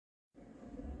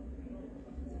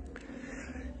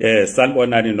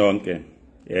Sanibonani nonke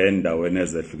endaweni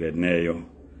ezehlukeneyo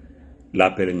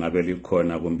lapho lingabe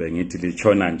likhona kumbe ngithi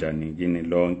lichona njani kini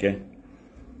lonke.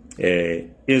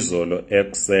 Izolo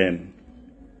ekuseni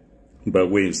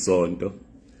bekuyisonto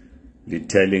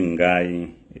lithelling ngayi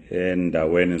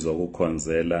endaweni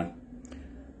zokukhonzela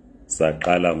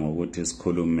saqala ngokuthi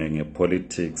sikhulume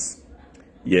ngepolitics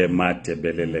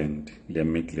yeMatebeleland le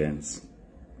Midlands.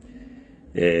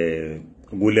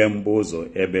 Kule mbuzo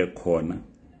ebekhona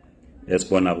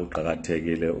esibona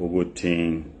kuqhakathekile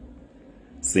ukuthi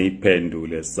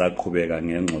siyiphendule saqhubeka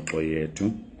ngengxoxo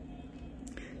yethu.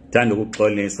 Thanda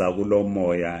ukuxolisa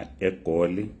kulomoya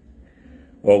eGoli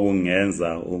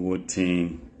okungenza ukuthi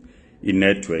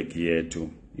inetwork yethu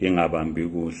ingabambi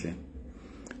kuhle.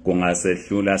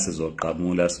 Kungasehlula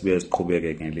sizoqhamula sibuye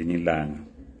siqhubeke ngelinye ilanga.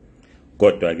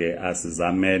 Kodwa ke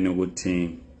asizameni ukuthi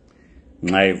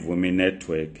nxa ivuma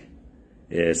inetwork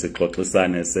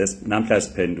sixoxisane namhla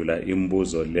siphendula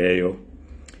imbuzo leyo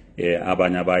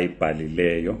abanye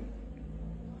abayibhalileyo.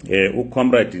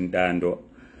 uComrade Ntando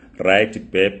Right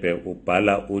Bebe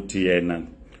ubhala uthi yena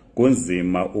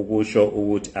kunzima ukusho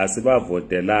ukuthi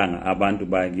asibavotelanga abantu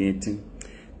bakithi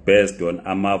based on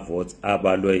ama-votes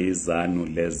abalwe izanu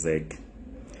lezek.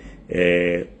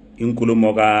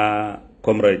 Inkulumo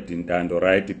kaComrade Ntando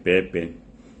Right Bebe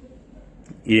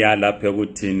iyalapha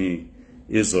ekuthini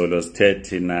izolo sithe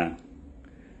thina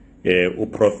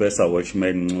uProfessor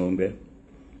Watchman Ncube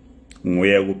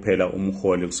nguye kuphela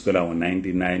umholi kusukela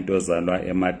ngo-99 ozalwa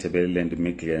eMatebeleland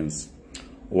Midlands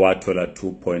wathola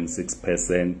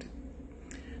 2.6%.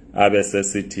 Abe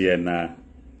sesithi yena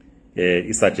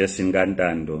isuggestion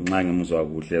kaNtando nxa ngimuzwa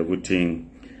kuhle ukuthi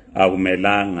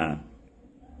akumelanga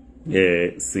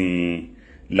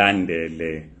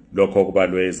silandele lokho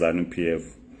kubalwe izanu PF.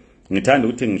 Ngithanda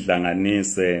ukuthi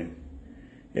ngihlanganise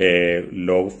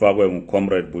lo kufakwe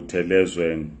nguComrade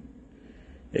Buthelezwe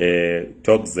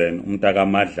Toxen umntaka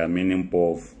Madlamini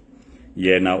Mpofu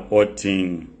yena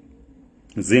othi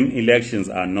Zim elections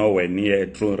are nowhere near a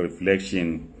true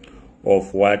reflection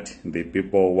of what the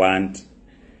people want.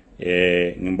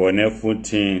 Ngimbone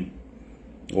futhi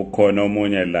ukhona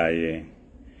omunye laye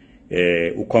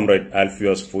uComrade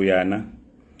Alpheus Fuyana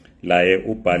laye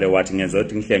ubhale wathi ngenza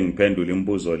ukuthi ngihle ngiphendule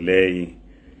imbuzo leyi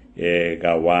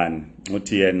ka1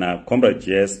 uthi yena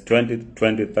Comrade yes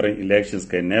 2023 elections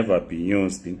can never be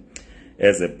used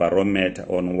as a barometer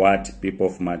on what people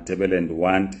of Matebeleland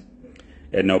want.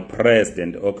 An oppressed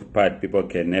and occupied people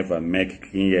can never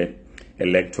make clear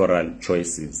electoral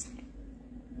choices.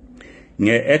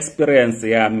 Nge-experience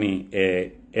yami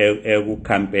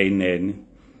campaigning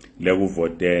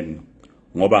lekuvoteni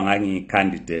ngoba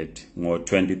ngangiyi-candidate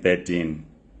ngo-2013.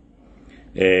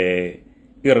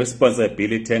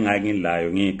 I-responsibility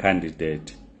engangilayo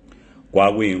ngiyi-candidate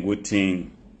kwakuyikuthi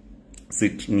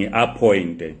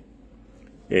ngi-appointe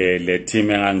le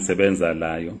team engangisebenza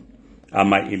layo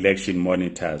ama-election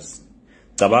monitors.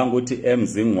 Cabanga ukuthi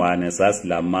eMzingwane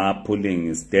sasilama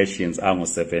polling stations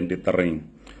angu-73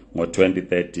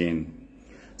 ngo-2013.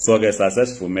 So ke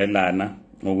sasesivumelana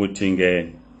ukuthi ke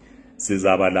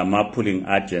sizaba lama polling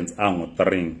agents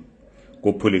angu-3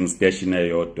 ku-polling station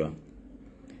eyodwa.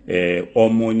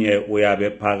 Omunye uyabe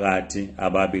phakathi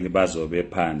ababili bazobe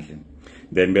phandle.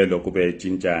 Then belokhu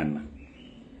betshintshana.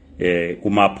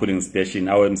 Kuma polling station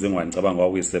awemzingwane ngicabanga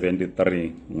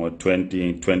kwakuyi-73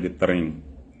 ngo-2023.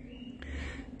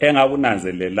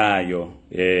 Engakunanzelelayo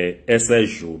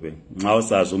esejube nxa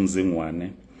usazi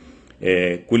umzingwane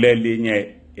kulelinye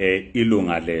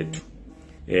ilunga lethu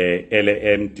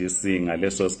ele-MDC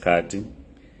ngaleso sikhathi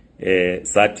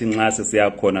sathi nxa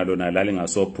sesiyakhona lona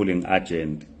lalingaso polling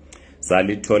agent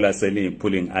salithola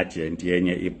seliyi-polling agent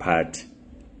yenye iphathi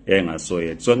engaso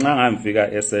yethu. So nxa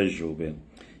ngangifika esejube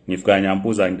ngifika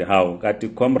nyambuza ngithi hawu kathi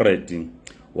comrade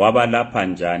waba lapha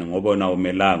njani ngoba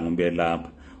umelanga ube lapha.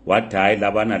 Wathi hayi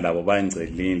labana labo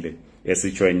bangicelile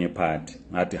esijoin iphathi.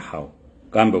 Ngathi hawu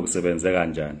kambe kusebenze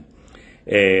kanjani.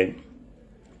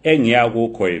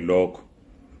 Engiyakukho yilokho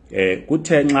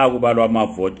kuthe nxa kubalwa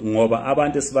amavoti ngoba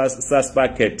abantu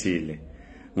sasibakhethile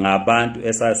ngabantu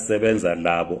esasisebenza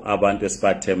labo abantu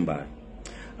esibathembayo.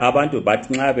 Abantu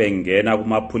bathi nxa bengena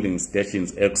kuma polling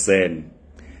stations ekuseni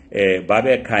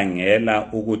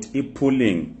babekhangela ukuthi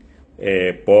i-polling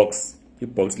box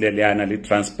leliyana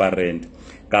li-transparent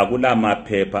kakula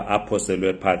maphepha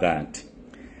aphoselwe phakathi.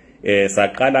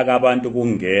 Saqala kabantu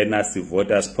kungena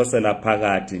sivota siphosela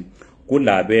phakathi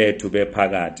kulabethu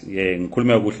bephakathi.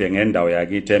 Ngikhulume kuhle ngendawo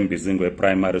yakithi eMbizingwe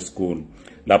Primary School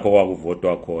lapho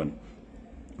kwakuvotwa khona.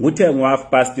 Kuthe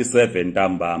ngo-7:30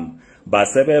 ntambama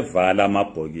basebevala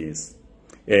amabhokisi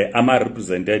ama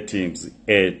representatives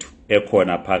ethu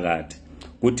ekhona phakathi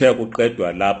kuthe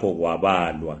kuqedwa lapho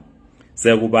kwabalwa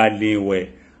sekubaliwe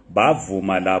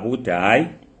bavuma labo ukuthi hayi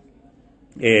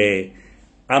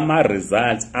ama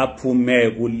results aphume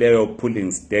kuleyo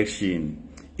polling station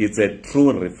it's a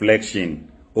true reflection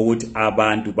ukuthi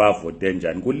abantu bavote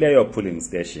njani kuleyo polling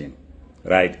station,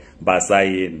 right?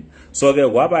 Basayini. So ke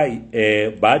kwaba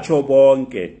batsho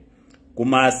bonke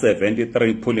kuma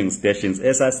 73 polling stations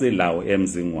esasilawo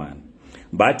eMzingwane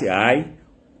bathi hayi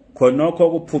khonokho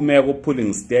kuphume ku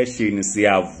polling station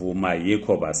siyavuma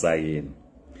yikho basayini.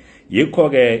 Yikho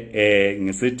ke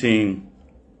ngisithi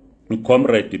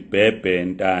Comrade Bhebhe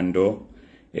Ntando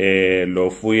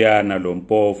lo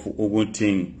Mpofu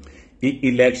ukuthi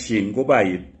i-election kuba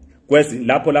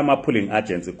lapho lama polling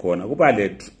agents khona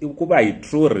kuba yi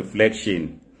true reflection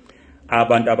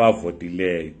abantu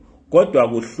abavotileyo, kodwa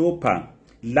kuhlupha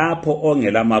lapho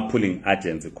ongela ama polling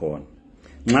agents khona.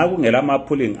 Nxa kungela ama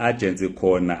polling agents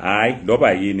khona hayi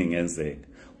loba yini ngenzeka,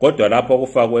 kodwa lapho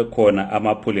kufakwe khona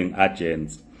ama polling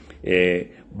agents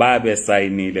babe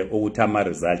sayinile ukuthi ama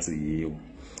results yiwo.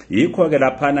 Yikho ke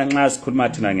laphana nxa sikhuluma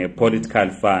thina nge-political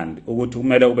fund ukuthi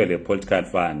kumele kube le political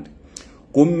fund,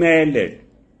 kumele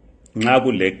nxa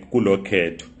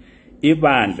kulokhetho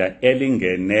ibandla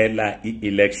elingenela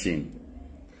i-election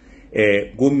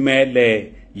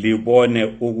kumele libone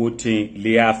ukuthi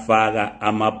liyafaka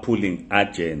ama polling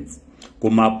agents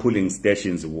kuma polling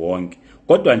stations wonke.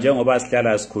 Kodwa njengoba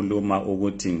sihlala sikhuluma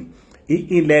ukuthi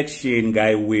i-election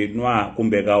kayiwinwa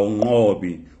kumbe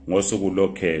kawunqobi ngosuku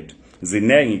lokhetho,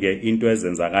 zinengi ke into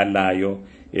ezenzakalayo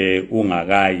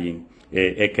ungakayi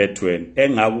ekhethweni.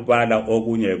 Engakubala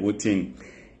okunye ukuthi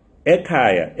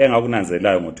ekhaya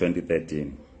engakunanzelayo ngo2013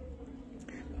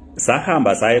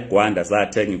 sahamba saye eGwanda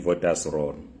sathenga i-voters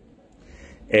roll.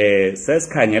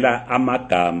 Sesikhangela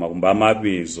amagama kumbe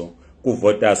amabizo ku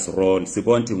voters roll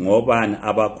sibona ngobani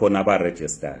abakhona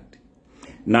aba-registered.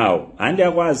 Now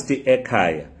andiyakwazi ukuthi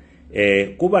ekhaya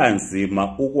kuba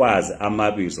nzima ukwazi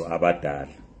amabizo abadala.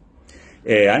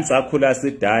 Andisakhula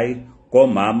sidayi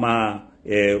komama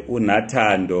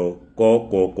uNathando,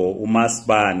 kogogo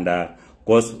uMasibanda,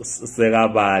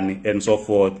 kosekabani and so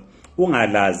forth,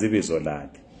 ungalazi ibizo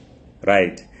lakhe,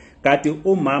 right? Kati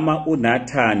umama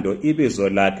uNathando ibizo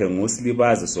lakhe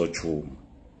nguSilibazi Sochuma,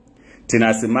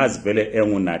 thina simazi vele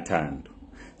enguNathando.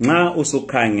 Nxa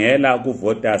usukhangela ku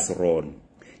voters roll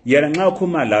yena nxa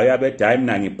ukhuma lawo yabe hayi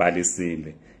mina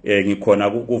ngibhalisile ngikhona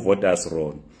ku voters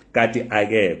roll kati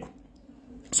akekho.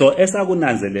 So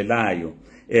esakunanzelelayo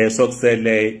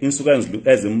sokusele insuku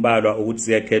ezimbalwa ukuthi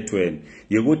siyekhethweni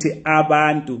yikuthi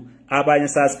abantu abanye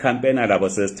sasikhampena labo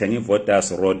sesithenga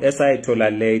i-voters roll esayithola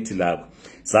late lapho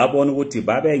sabona ukuthi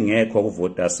babengekho ku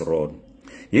voters roll.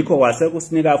 Yikho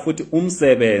wasekusinika futhi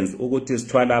umsebenzi ukuthi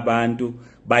sithwala abantu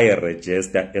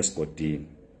baye-register esigodini.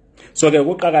 So ke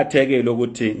kuqakathekile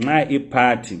ukuthi nxa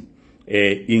iparty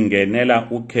ingenela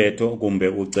ukhetho kumbe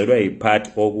ucelwe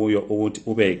iparty okuyo ukuthi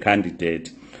ube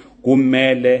yi-candidate,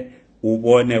 kumele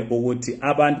ubone ukuthi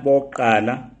abantu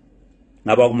bokuqala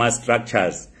ngaba kuma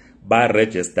structures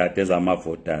ba-registered as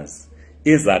ama-voters,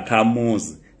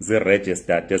 izakhamuzi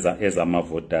zi-registered as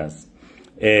ama-voters.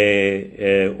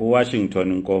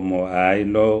 uWashington Nkomo hayi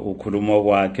lo ukhuluma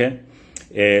kwakhe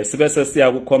sibe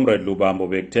sesiya ku Comrade Lubambo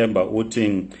bekuthemba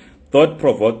uthi thought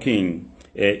provoking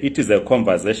it is a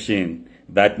conversation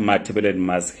that Mathebeleni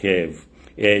must have.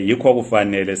 Yikho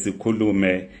kufanele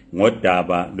sikhulume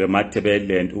ngodaba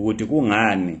lweMathebeleni ukuthi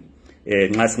kungani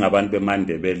nxa singabantu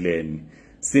beMandebeleni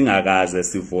singakaze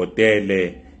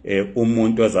sivotele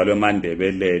umuntu ozalwe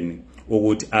eMandebeleni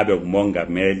ukuthi abe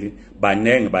ngumongameli.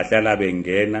 Banenge bahlala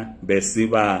bengena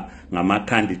besiba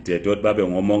ngama-candidate ukuthi babe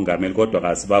ngomongameli kodwa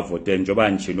kasibavote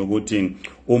njengoba ngishilo ukuthi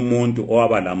umuntu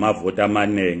owaba lamavoti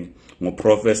amaningi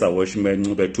nguProfessor Washman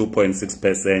Ncube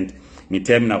 2.6%,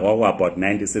 ngithe mina kwaku about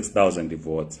 96,000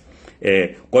 votes.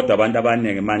 Kodwa abantu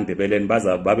abaningi eMandebeleni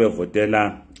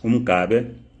babevotela uMgabe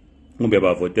kumbe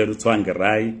bavotela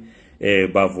uThwangirai,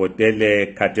 bavotele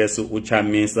khathesi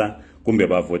uChamisa kumbe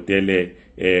bavotele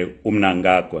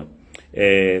uMnangagwa.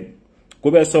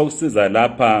 Kube sokusiza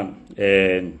lapha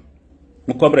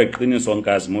uComrade Qiniso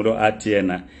Nkazimulo athi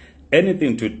yena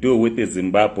anything to do with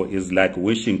Zimbabwe is like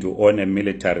wishing to own a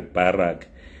military barrack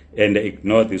and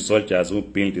ignore the soldiers who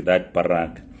built that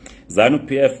barrack.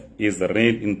 ZANU-PF is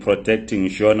real in protecting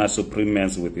Shona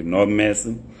supremacy with no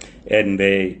mercy, and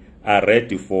they are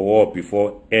ready for war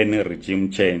before any regime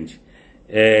change.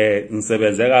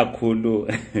 Ngisebenze kakhulu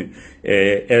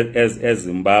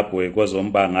eZimbabwe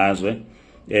kwezombangazwe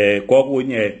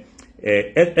kokunye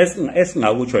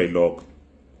esingakutsho yilokho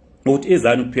ukuthi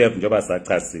iZANU-PF njoba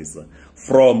sachasisa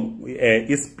from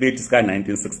isplit sika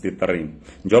 1963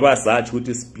 njoba sathi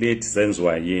ukuthi isplit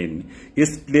senziwa yini.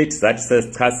 Isplit zathi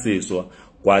sesichasiswa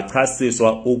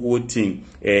kwachasiswa ukuthi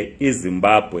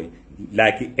iZimbabwe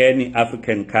like any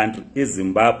African country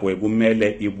iZimbabwe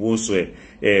kumele ibuswe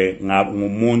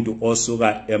ngumuntu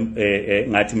osuka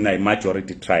ngathi mina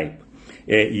majority tribe.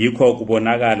 Yikho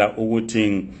kubonakala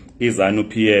ukuthi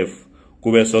iZANU-PF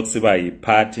kube sokusiba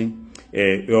yiparty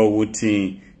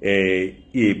yokuthi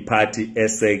iparty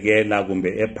esekela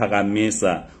kumbe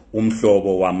ephakamisa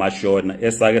umhlobo wamashona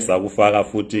esake sakufaka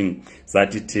futhi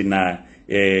sathi thina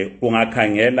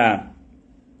ungakhangela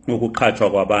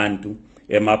ukuqhatshwa kwabantu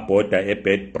emaborder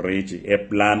eBedbridge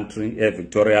ePlumtree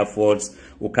eVictoria Falls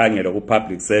ukhangele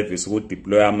ku-public service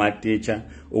ukudeploy ama-teacher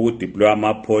ukudeploy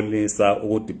amapolisa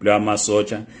ukudeploy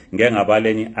amasotsha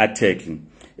ngengabalenye article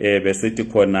besithi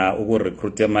khona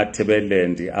ukurecruit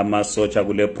emathebelendi amasotsha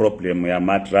kule problem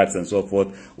yama-drugs and so forth.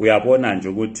 Uyabona nje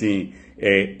ukuthi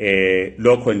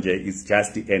lokho nje is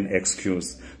just an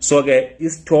excuse. So ke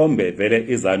isithombe vele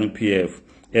iZANU-PF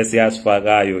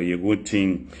esiyasifakayo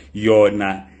yikuthi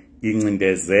yona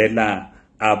incindezela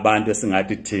abantu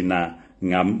esingathi thina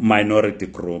minority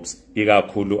groups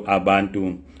ikakhulu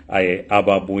abantu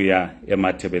ababuya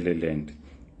emathebeleland.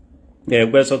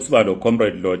 Bese kusiba lo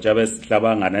comrade Lodge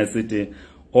abesihlabangana esithi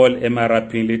all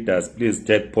MRP leaders please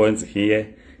take points here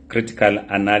critical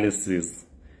analysis.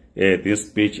 This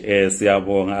speech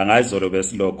siyabonga angayizolo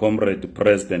besilo comrade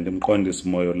president Mqondisi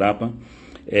Moyo lapha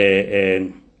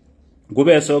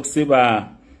kube sokusiba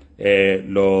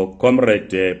lo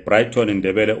comrade Brighton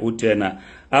Ndebele uthena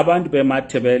abantu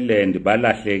bemathebeleland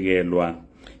balahlekelwa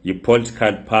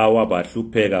yi-political power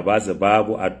bahlupheka baze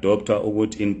baku adopta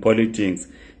ukuthi in politics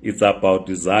it's about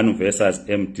ZANU versus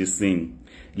MDC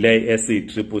le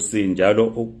esi-CCC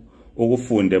njalo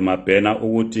ukufunde mabhena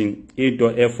ukuthi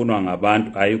into efunwa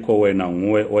ngabantu ayikho wena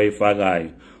nguwe oyifakayo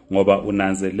ngoba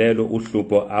unanzelelo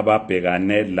uhlupho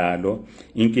ababhekane lalo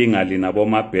inkinga lina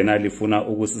bomabhena lifuna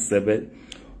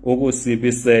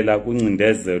ukusibisela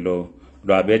kuncindezelo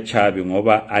lwabechabi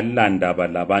ngoba alilandaba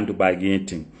labantu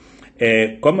bakithi.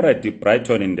 Comrade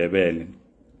Brighton Ndebele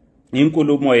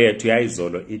inkulumo yethu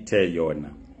yayizolo ithe yona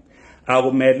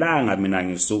akumelanga mina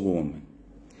ngisukume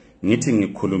ngithi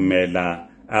ngikhulumela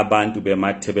abantu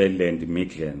bemathebeleland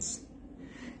Midlands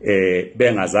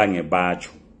bengazange batsho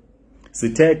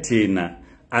sithe thina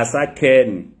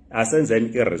Asakheni asenzeni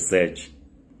iresearch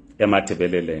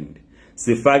emathebeleland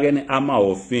sifakeni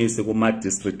ama-ofisi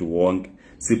kuma-district wonke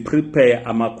siprepare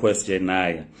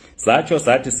ama-questionnaire satsho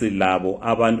sathi silabo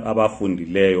abantu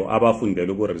abafundileyo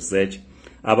abafundela ukuresearch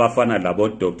abafana labo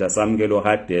Dr. Samkelo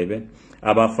Hadebe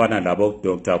abafana labo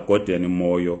Dr. Gordon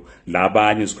Moyo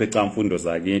labanye sikhweca mfundo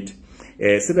zakithi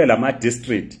sibe lama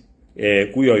district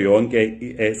kuyo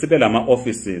yonke sibe lama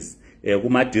offices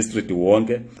kuma district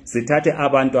wonke sithathe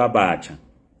abantu abatsha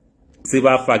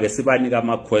sibafake sibanika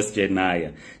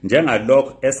ama-questionnaire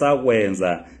njengalokho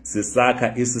esakwenza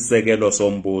sisakha isisekelo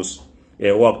sombuso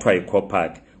wakuthiwa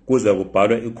yi-COPAC kuze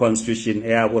kubhalwe i-constitution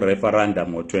eyaku-referendum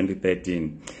ngo-2013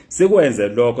 sikwenze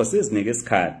lokho sizinike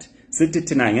isikhathi sithi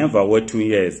thina ngemva kwe-2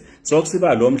 years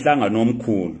sokusiba lo mhlangano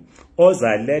omkhulu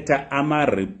ozaletha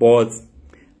ama-reports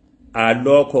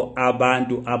alokho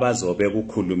abantu abazobe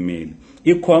kukhulumile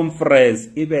i-conference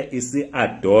ibe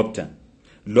isi-adopta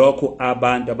lokho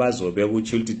abantu abazobe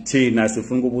kuthi thina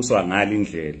sifuna ukubuswa ngali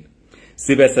indlela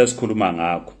sibe sesikhuluma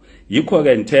ngakho. Yikho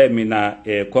ke ngithe mina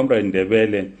comrade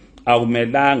Ndebele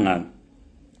akumelanga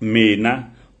mina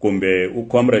kumbe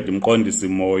ucomrade Mqondisi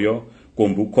Moyo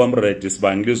kumbe ucomrade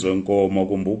Sibanglizwe Nkomo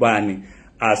kumbe ubani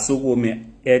asukume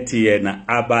ethi yena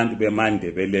abantu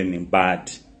bemandebeleni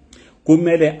bathi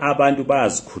kumele abantu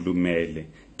bazikhulumele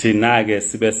thina ke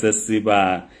sibe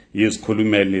sesiba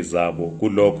yizikhulumeli zabo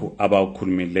kulokho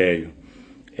abakhulumileyo.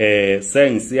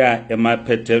 Sengisiya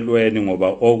emaphethelweni ngoba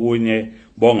okunye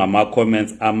bonga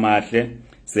ama-comments amahle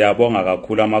siyabonga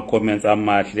kakhulu ama-comments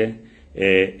amahle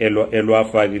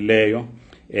elwafakileyo.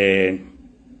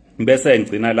 Bese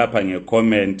ngicina lapha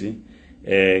ngecomment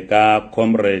ka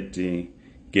comrade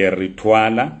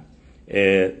Gerithwala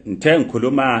ngithe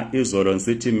ngikhuluma izolo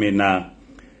nsithi mina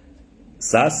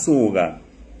sasuka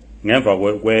ngemva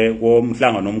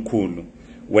komhlangano omkhulu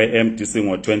we-MDC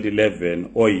ngo-2011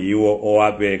 oyiwo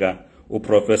owabeka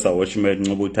uprofessor Washington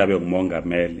Nxubuthi abe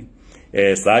ngumongameli.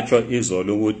 Satsho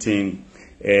izolo ukuthi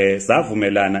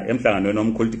savumelana emhlanganweni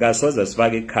omkhulu kasoze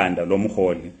sifake ikhanda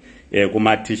lomholi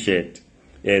kuma-t-shirt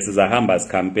sizahamba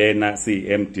sicampaigna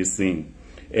siyi-MDC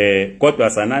kodwa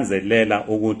sananzelela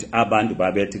ukuthi abantu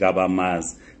babethi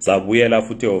kabamazi sabuyela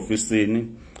futhi e-ofisini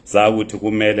sakuthi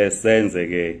kumele senze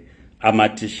ke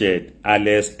ama-t-shirt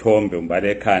alesithombe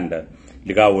umbale ekhanda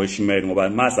lika washman ngoba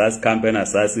masasi campaign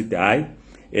asasithi hayi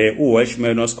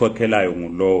uwashman osikhokhelayo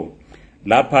ngulowo.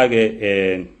 Lapha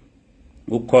ke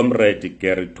ucomrade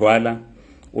Gary Twala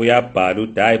uyabhala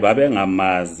uthi hayi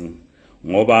babengamazi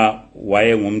ngoba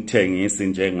wayengumthengisi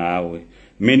njengawe,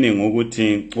 meaning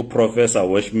ukuthi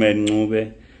uprofessor Washman Ncube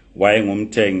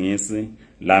wayengumthengisi,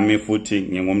 lami futhi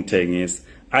ngingumthengisi.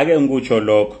 Ake ngikutsho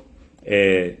lokho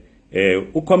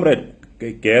ucomrade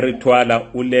Gary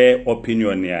Twala ule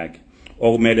opinion yakhe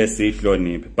okumele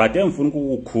sihloniphe, but engifuna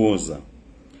ukukukhuza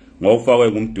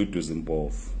ngokufakwe ngumduduzi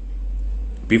impofu.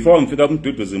 Before ngifika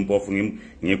kumduduzi impofu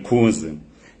ngikhuze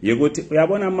yikuthi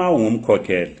uyabona ma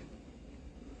ungumkhokheli,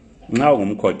 nxa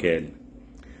ungumkhokheli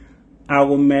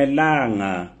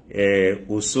akumelanga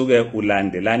usuke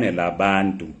ulandelane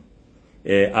labantu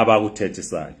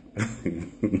abakuthethisayo.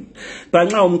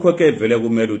 Banxa umkhokheli vele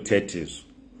kumele uthethiswe.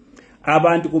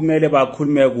 Abantu kumele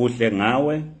bakhulume kuhle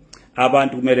ngawe,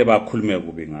 abantu kumele bakhulume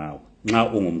kubi ngawe nxa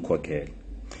ungumkhokheli.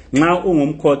 Nxa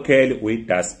ungumkhokheli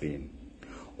uyidustbin.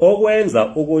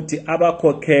 Okwenza ukuthi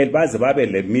abakhokheli baze babe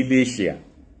le militia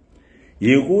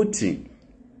yikuthi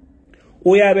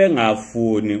uyabe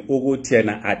ngafuni ukuthi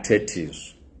yena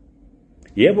athethiswe.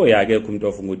 Yebo yake umuntu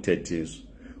ofuna ukuthethiswa,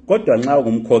 kodwa nxa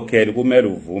ungumkhokheli kumele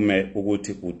uvume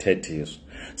ukuthi uthethiswe.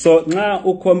 So nxa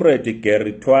ucomrade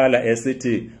Gary Twala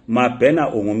esithi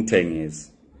mabhena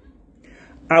ungumthengisi,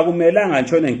 akumelanga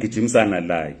ntshone ngijimisana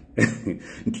laye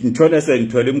ntshone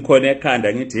sengithola imkhono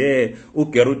ekhanda ngithi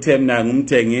uGary uthe mina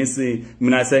ngumthengisi,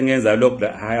 mina sengenza lokho.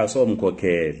 Hayi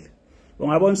asomkhokheli.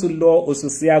 Ungabona lo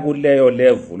ususiya kuleyo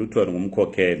level uthona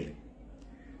ngumkhokheli,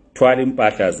 thwala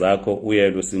impahla zakho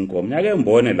uyele usinkomo. Nyake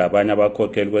mbone labanye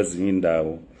abakhokheli kwezinye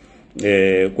indawo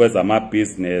kwezama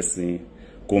business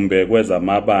kumbe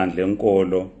kwezamabandla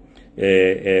enkolo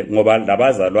ngoba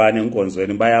labazalwane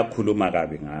enkonzweni bayakhuluma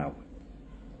kabi ngawe.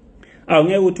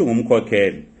 Awungeke uthi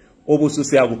ngumkhokheli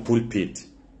obususiya ku pulpit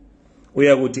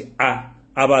uya kuthi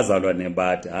abazalwane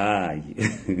bathi hayi.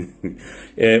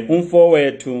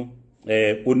 Umfowethu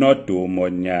uNodumo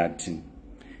Nyathi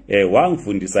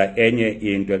wangifundisa enye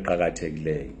into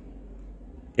eqhakathekileyo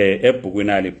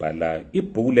ebhukwini alibhalayo.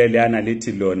 Ibhuku leliyana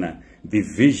lithi lona the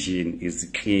vision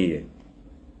is clear.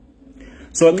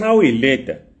 So nxa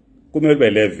uyileader kumele ube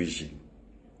le vision.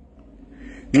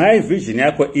 Nxa ivision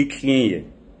yakho iclear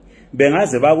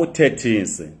bengaze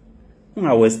bakuthethise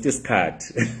ungawesti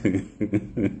isikhathi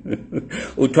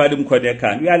uthwala imkhono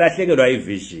ekhanda uyalahlekelwa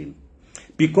ivision,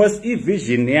 because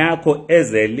ivision yakho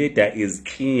as a leader is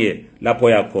clear lapho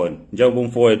yakhona. Njengoba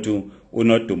umfowethu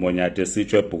uNodumo Nyathi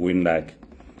esitsho ebhukwini lakhe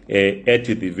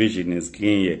ethi the vision is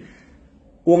clear,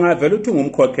 ungavela uthi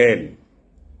ngumkhokheli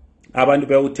abantu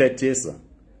bewuthethisa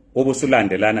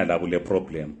ubusulandelana labo le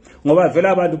problem, ngoba vele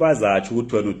abantu bazathi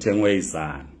ukuthi wena uthengwe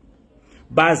izana,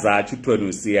 bazathi ukuthi wena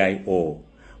uCIO,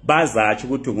 bazathi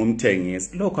ukuthi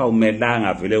ngumthengisi. Lokho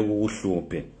awumelanga vele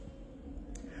ukuhluphe.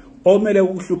 Omele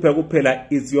ukuhluphe kuphela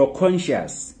is your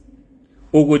conscious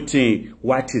ukuthi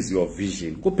what is your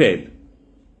vision kuphela,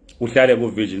 uhlale ku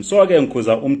vision. So ke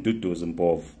ngikhuza umduduzi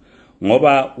impofu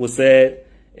ngoba use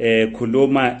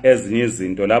khuluma ezinye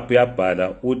izinto lapho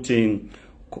uyabhala uthi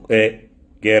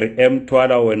Gary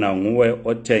Twala wena nguwe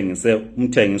othengise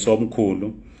umthengisi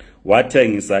omkhulu,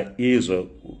 wathengisa izwe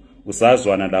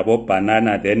usazwana labo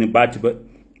banana, then bathi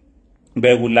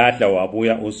bekulahla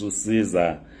wabuya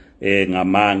ususiza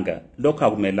ngamanga. Lokho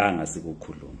akumelanga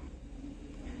sikukhuluma.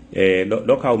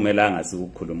 Lokho akumelanga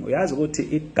sikukhuluma. Uyazi ukuthi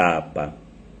igaba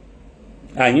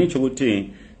angitsho ukuthi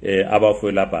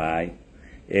abafowethu lapha hayi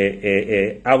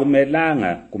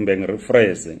akumelanga, kumbe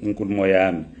ngirefresh inkulumo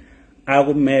yami,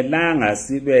 akumelanga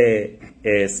sibe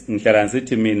ngihlala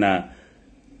ngithi mina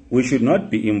we should not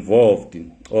be involved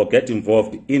or get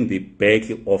involved in the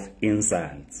battle of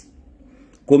insults.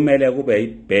 Kumele kube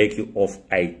i-battle of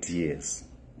ideas.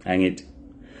 Angithi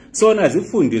so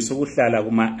nazifundisa ukuhlala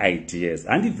kuma ideas,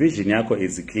 and vision yakho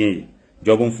is clear.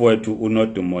 Njengoba umfowethu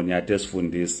uNodumo Nyathi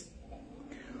esifundisa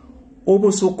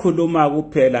ubusukhuluma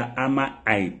kuphela ama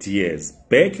ideas,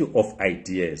 battle of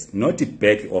ideas, not a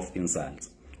battle of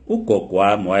insults. Ugogo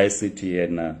wami wayesithi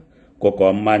yena, gogo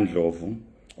wamandlovu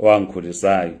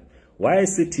owangikhulisayo,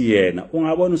 wayesithi yena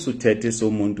ungabona usuthethisa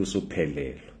umuntu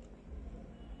usuphelelo.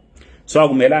 So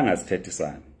akumelanga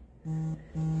sithethisane,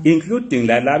 including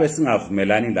laba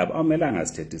singavumelani laba, akumelanga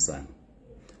sithethisane.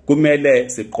 Kumele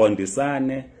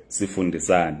siqondisane,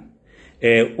 sifundisane.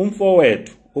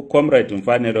 Umfowethu ucomrade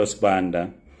Mfanelo Sibanda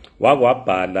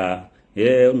wakwabhala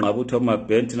unqabutho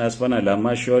mabheni thina sifana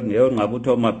lamashoni,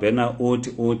 unqabutho mabhena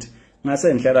uthi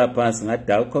ngase ngihlala phansi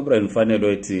ngada ucomrade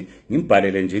Mfanelo ethi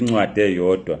ngimbhalele nje incwadi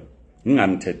eyodwa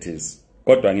ngingamthethisi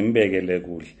kodwa ngimbekele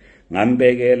kuhle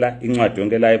ngambekela incwadi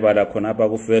yonke la ibala khona apha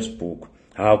ku Facebook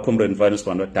comrade Mfana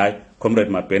Sibanda die comrade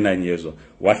Mabhena Nyezo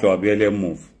wahle wabuyela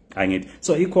emuva angithi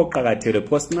so ikho qhakathele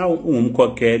because now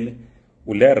ungumkhokheli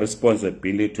ule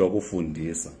responsibility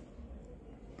yokufundisa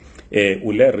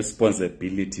ule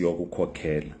responsibility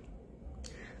yokukhokhela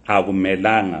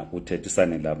akumelanga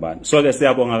uthethisane labantu so ke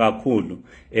siyabonga kakhulu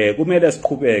kumele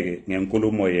siqhubeke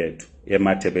ngenkulumo yethu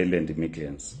eMathebeleland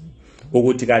Midlands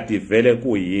ukuthi kade vele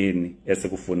kuyini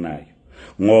esikufunayo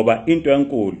ngoba into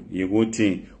enkulu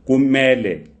ukuthi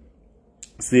kumele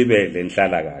sibe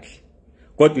lenhlala kahle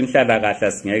kodwa inhlala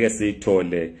kahle singeke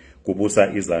siyithole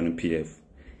kubusa izanu PF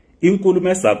inkulumo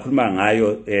esakhuluma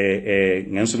ngayo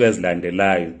ngensuku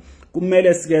ezilandelayo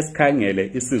kumele sike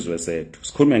sikhangele isizwe sethu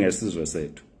sikhulume ngesizwe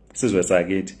sethu isizwe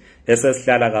sakithi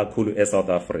esesihlala kakhulu eSouth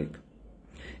Africa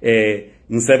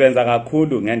ngisebenza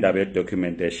kakhulu ngendaba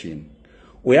yedocumentation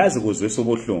uyazi kuzwisa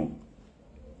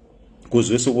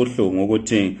ubuhlungu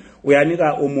ukuthi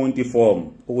uyanika umuntu iform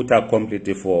ukuthi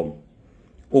acomplete iform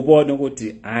ubone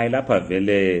ukuthi hayi lapha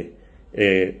vele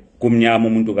kumnyama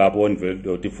umuntu kaboni vele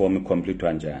ukuthi iform icomplete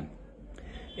kanjani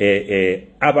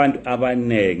abantu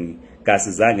abanengi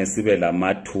kasizange sibe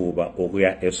lamathuba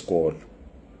okuya esikolo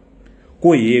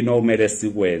kuyini okumele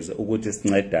sikwenze ukuthi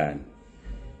sincedane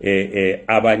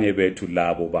abanye bethu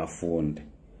labo bafunde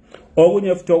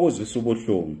okunye futhi okuzwisa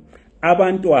ubuhlungu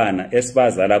abantwana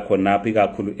esibazala khonapha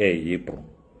ikakhulu eHebrew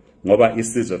ngoba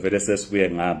isizwe vele sesibuye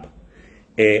ngapha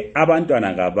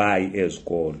abantwana ngabayi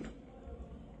ezikolo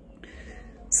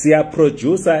siya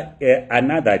produce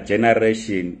another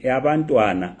generation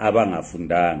abantwana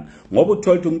abangafundanga ngoba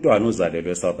uthola umntwana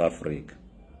uzalelwe eSouth Africa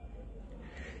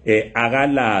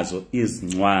akalazo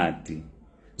izincwadi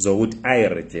zokuthi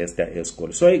ayiregister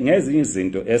esikole so ngezinye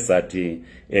izinto esathi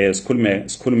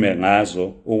sikhulume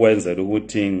ngazo ukwenzela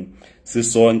ukuthi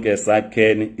sisonke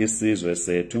sakheni isizwe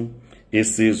sethu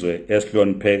isizwe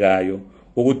esihloniphekayo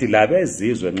ukuthi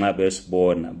labezizwe nxa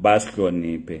besibona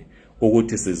basihloniphe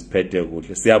ukuthi siziphethe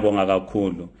kuhle siyabonga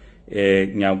kakhulu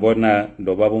ngiyabona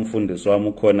lo baba umfundisi wami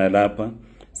ukhona lapha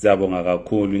siyabonga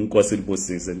kakhulu inkosi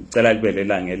libusise ngicela libe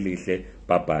lelanga elihle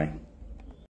bye bye